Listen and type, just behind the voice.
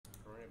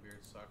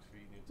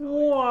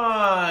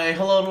Why,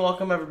 hello and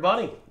welcome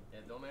everybody.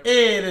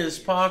 It is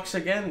Pohx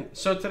again.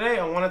 So today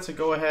I wanted to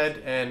go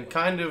ahead and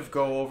kind of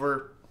go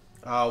over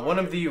one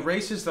of the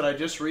races that I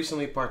just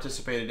recently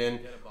participated in,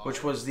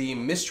 which was the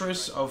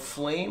Mistress of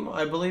Flame,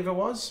 I believe it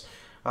was.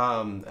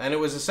 And it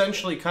was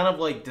essentially kind of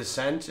like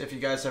Descent, if you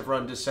guys have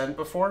run Descent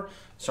before.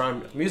 So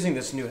I'm using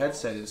this new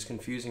headset, it's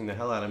confusing the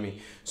hell out of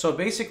me. So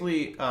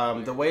basically,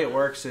 the way it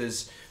works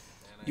is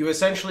you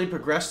essentially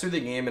progress through the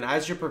game, and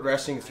as you're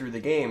progressing through the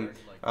game,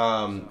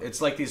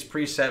 it's like these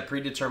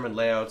predetermined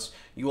layouts.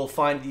 You will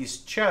find these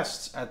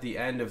chests at the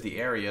end of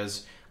the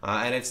areas,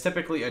 and it's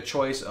typically a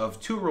choice of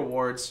 2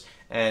 rewards,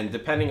 and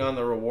depending on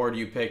the reward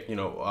you pick, you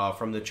know,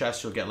 from the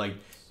chest you'll get like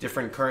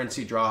different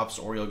currency drops,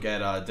 or you'll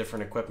get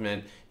different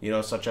equipment, you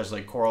know, such as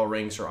like coral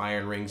rings or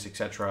iron rings,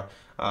 etc.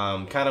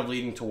 Kind of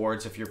leading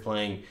towards if you're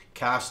playing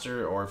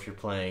caster or if you're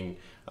playing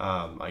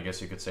I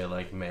guess you could say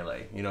like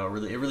melee. You know,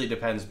 it really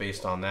depends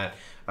based on that.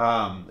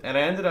 And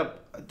I ended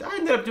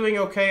up doing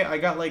okay. I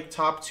got like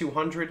top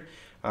 200.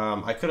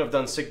 I could have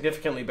done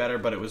significantly better,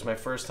 but it was my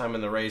first time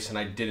in the race and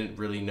I didn't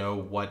really know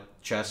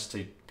what chest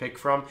to pick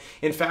from.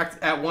 In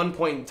fact, at one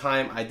point in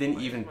time, I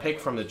didn't even pick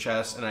from the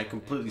chest and I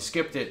completely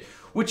skipped it,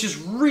 which is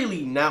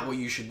really not what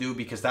you should do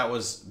because that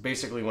was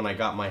basically when I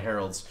got my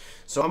heralds.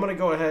 So I'm going to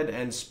go ahead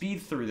and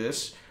speed through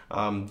this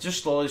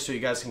just slowly so you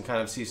guys can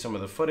kind of see some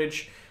of the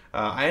footage.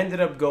 I ended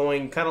up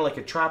going kind of like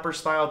a trapper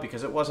style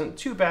because it wasn't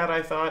too bad,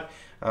 I thought.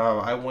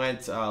 I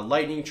went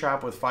lightning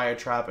trap with fire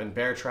trap and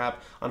bear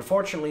trap.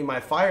 Unfortunately, my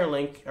fire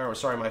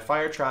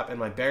trap and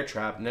my bear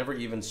trap never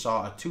even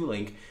saw a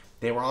 2-link.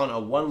 They were on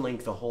a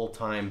 1-link the whole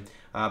time.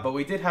 But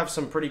we did have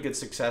some pretty good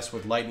success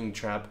with lightning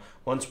trap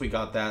once we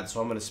got that.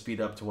 So I'm going to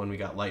speed up to when we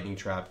got lightning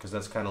trap because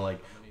that's kind of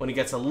like when it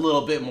gets a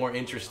little bit more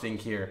interesting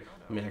here.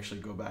 Let me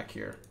actually go back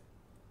here.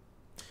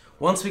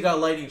 Once we got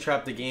lightning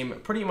trap, the game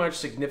pretty much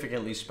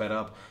significantly sped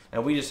up,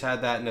 and we just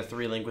had that in a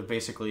 3-link with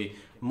basically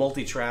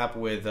multi-trap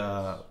with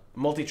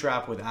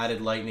added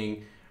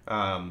lightning,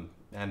 and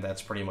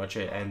that's pretty much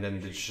it. And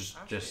then it's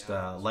just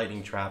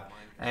lightning trap,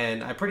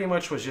 and I pretty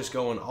much was just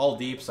going all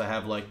deeps. I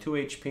have like 2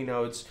 HP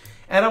nodes,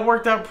 and it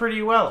worked out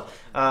pretty well.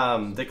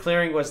 The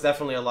clearing was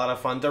definitely a lot of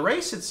fun. The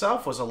race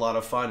itself was a lot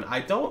of fun.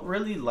 I don't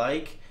really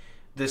like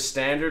the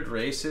standard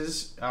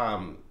races,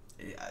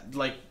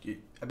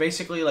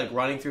 basically like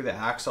running through the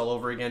acts all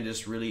over again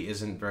just really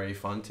isn't very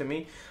fun to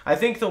me. I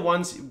think the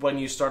ones when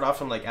you start off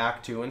in like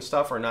Act 2 and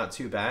stuff are not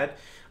too bad.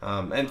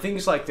 And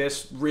things like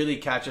this really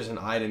catches an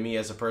eye to me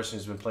as a person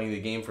who's been playing the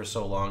game for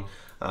so long.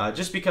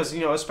 Just because,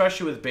 you know,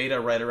 especially with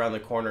beta right around the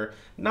corner,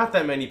 not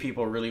that many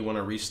people really want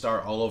to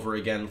restart all over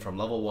again from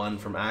level 1,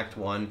 from Act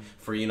 1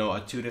 for, you know,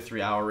 a 2 to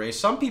 3 hour race.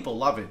 Some people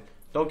love it.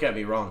 Don't get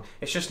me wrong.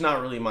 It's just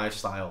not really my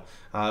style.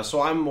 So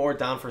I'm more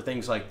down for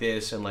things like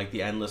this and like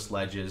the endless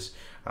ledges.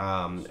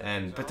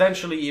 And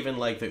potentially even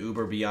like the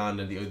Uber Beyond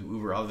and the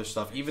Uber other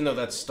stuff. Even though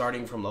that's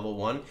starting from level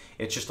 1,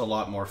 it's just a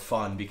lot more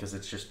fun because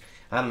it's just,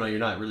 I don't know, you're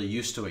not really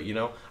used to it, you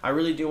know? I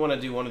really do want to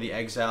do one of the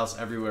Exiles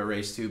Everywhere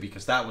race too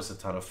because that was a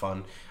ton of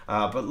fun.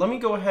 But let me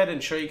go ahead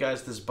and show you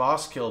guys this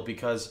boss kill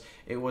because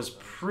it was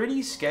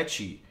pretty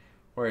sketchy.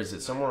 Where is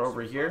it? Somewhere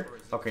over here?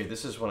 Okay,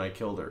 this is when I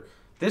killed her.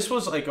 This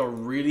was like a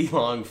really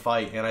long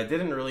fight, and I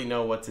didn't really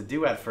know what to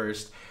do at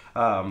first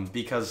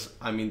because,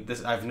 I mean,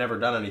 I've never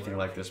done anything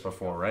like this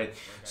before, right?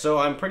 So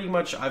I've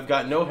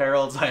got no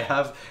heralds, I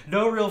have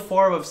no real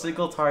form of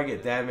single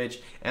target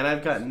damage, and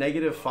I've got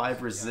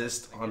 -5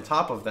 resist on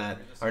top of that,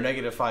 or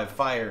 -5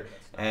 fire,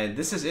 and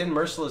this is in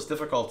merciless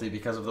difficulty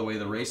because of the way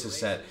the race is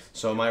set,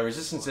 so my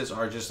resistances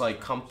are just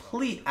like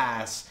complete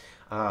ass.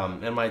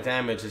 And my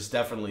damage is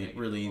definitely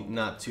really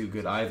not too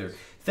good either.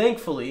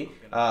 Thankfully,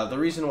 the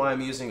reason why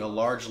I'm using a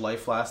large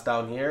life flask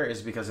down here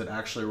is because it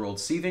actually rolled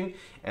Seething,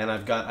 and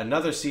I've got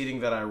another Seething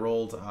that I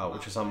rolled,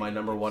 which is on my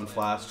 #1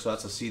 flask, so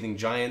that's a Seething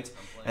Giant,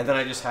 and then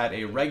I just had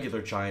a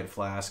regular Giant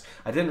flask.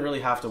 I didn't really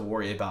have to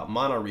worry about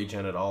mana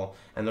regen at all,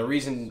 and the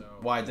reason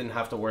why I didn't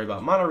have to worry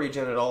about mana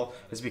regen at all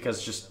is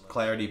because just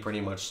Clarity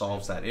pretty much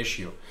solves that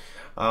issue.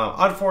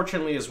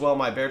 Unfortunately as well,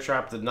 my bear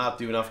trap did not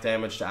do enough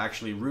damage to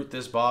actually root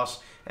this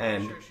boss,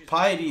 and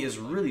Piety is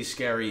really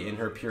scary in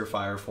her pure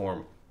fire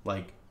form.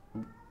 Like,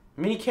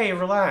 Mini K,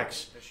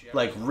 relax.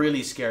 Like,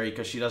 really scary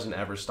because she doesn't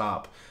ever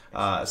stop.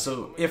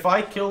 So if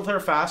I killed her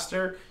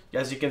faster,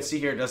 as you can see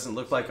here, it doesn't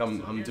look like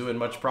I'm doing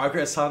much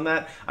progress on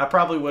that. I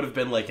probably would have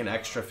been like an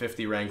extra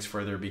 50 ranks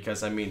further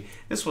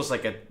this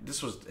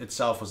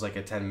itself was like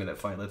a 10-minute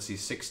fight. Let's see,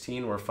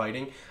 16 we're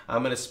fighting.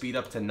 I'm gonna speed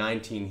up to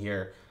 19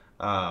 here.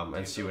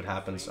 And see what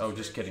happens. Oh,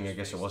 just kidding. I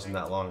guess it wasn't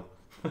that long.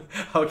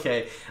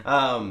 Okay.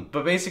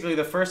 But basically,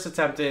 the first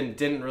attempt in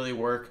didn't really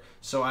work,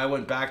 so I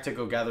went back to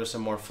go gather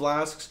some more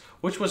flasks,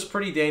 which was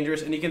pretty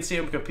dangerous. And you can see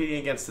I'm competing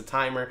against the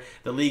timer.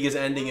 The league is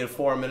ending in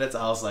 4 minutes.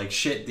 I was like,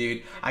 shit,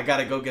 dude. I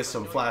gotta go get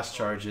some flask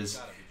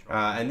charges.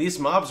 And these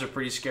mobs are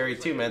pretty scary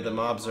too, man. The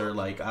mobs are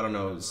like, I don't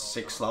know,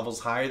 6 levels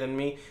higher than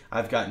me.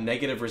 I've got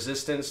negative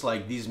resistance.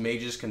 Like, these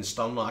mages can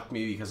stun lock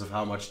me because of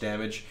how much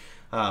damage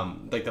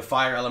like the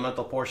fire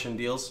elemental portion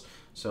deals.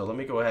 So let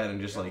me go ahead and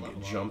just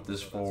like jump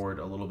this forward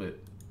a little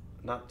bit,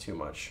 not too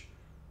much.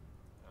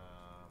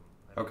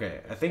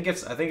 Okay, I think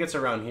it's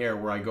around here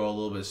where I go a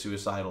little bit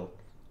suicidal.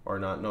 Or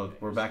not. No,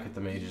 we're back at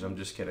the mages. I'm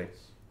just kidding.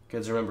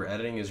 Kids, remember,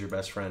 editing is your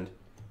best friend.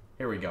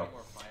 Here we go.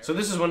 So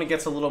this is when it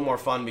gets a little more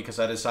fun because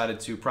I decided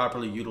to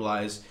properly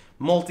utilize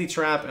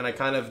multi-trap, and I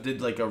kind of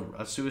did like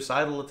a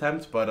suicidal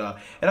attempt, but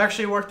it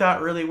actually worked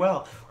out really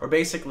well. Or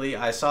basically,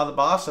 I saw the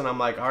boss and I'm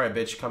like, alright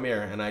bitch, come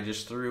here, and I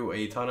just threw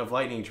a ton of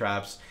lightning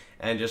traps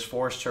and just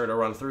forced her to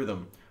run through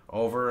them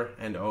over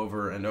and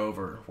over and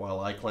over while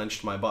I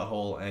clenched my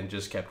butthole and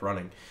just kept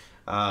running.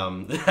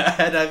 And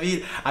I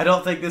mean, I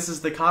don't think this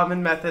is the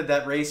common method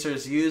that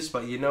racers use,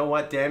 but you know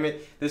what, damn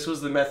it, this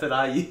was the method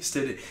I used.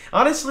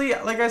 Honestly,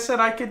 like I said,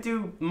 I could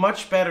do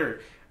much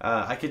better.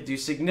 I could do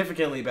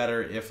significantly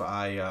better if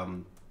I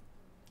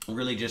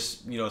really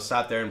just, you know,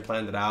 sat there and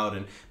planned it out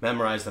and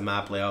memorized the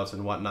map layouts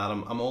and whatnot.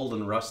 I'm old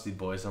and rusty,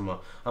 boys. I'm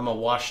a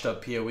washed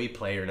up PoE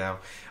player now.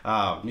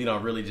 You know,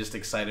 really just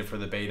excited for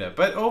the beta.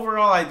 But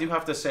overall, I do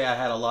have to say I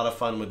had a lot of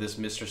fun with this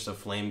Mistress of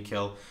Flame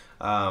kill.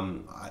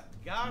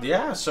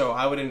 Yeah, so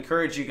I would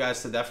encourage you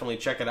guys to definitely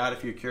check it out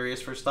if you're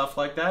curious for stuff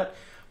like that.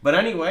 But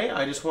anyway,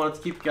 I just wanted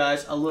to keep you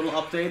guys a little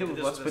updated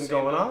with what's been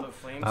going on.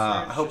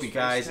 I hope you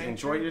guys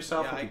enjoyed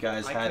yourself. Hope you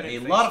guys had a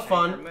lot of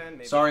fun.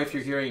 Sorry if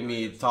you're hearing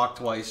me talk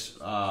twice.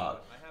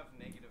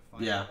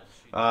 Yeah.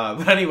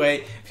 But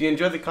anyway, if you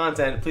enjoyed the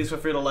content, please feel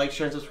free to like,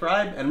 share, and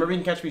subscribe. And remember, you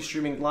can catch me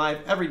streaming live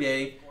every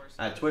day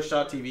at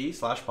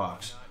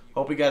twitch.tv/Pohx.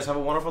 Hope you guys have a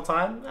wonderful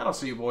time, and I'll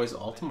see you boys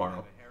all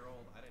tomorrow.